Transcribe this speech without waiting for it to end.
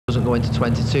doesn't go into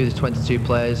 22. There's 22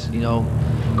 players, you know,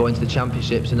 going to the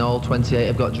championships, and all 28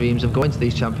 have got dreams of going to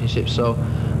these championships. So,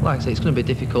 like I say, it's going to be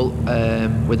difficult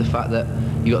with the fact that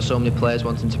you've got so many players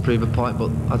wanting to prove a point,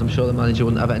 but I'm sure the manager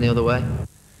wouldn't have it any other way.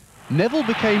 Neville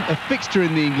became a fixture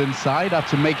in the England side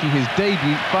after making his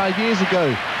debut 5 years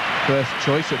ago. First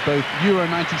choice at both Euro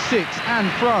 96 and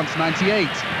France 98.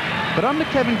 But under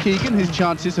Kevin Keegan, his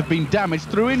chances have been damaged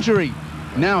through injury.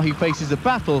 Now he faces a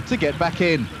battle to get back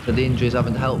in. The injuries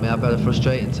haven't helped me. I've had a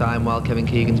frustrating time while Kevin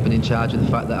Keegan's been in charge of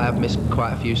the fact that I have missed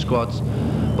quite a few squads.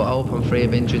 But I hope I'm free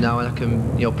of injury now, and I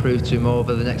can, you know, prove to him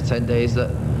over the next 10 days that,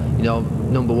 you know,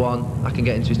 number one, I can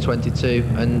get into his 22,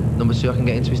 and number two, I can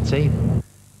get into his team.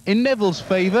 In Neville's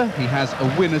favour, he has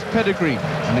a winner's pedigree,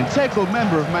 an integral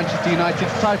member of Manchester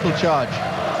United's title charge.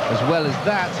 As well as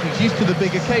that, he's used to the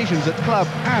big occasions at club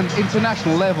and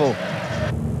international level.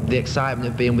 The excitement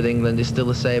of being with England is still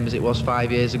the same as it was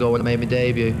 5 years ago when I made my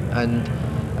debut, and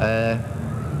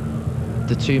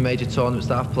the two major tournaments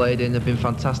that I've played in have been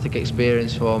fantastic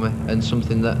experience for me, and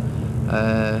something that,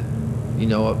 you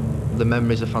know, the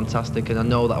memories are fantastic, and I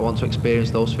know that I want to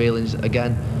experience those feelings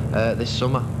again this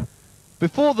summer.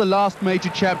 Before the last major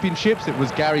championships, it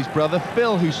was Gary's brother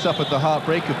Phil who suffered the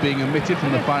heartbreak of being omitted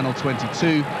from the final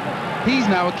 22. He's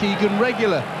now a Keegan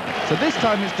regular, so this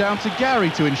time it's down to Gary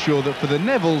to ensure that for the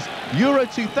Nevilles, Euro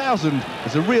 2000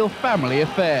 is a real family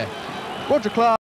affair. Roger Clark.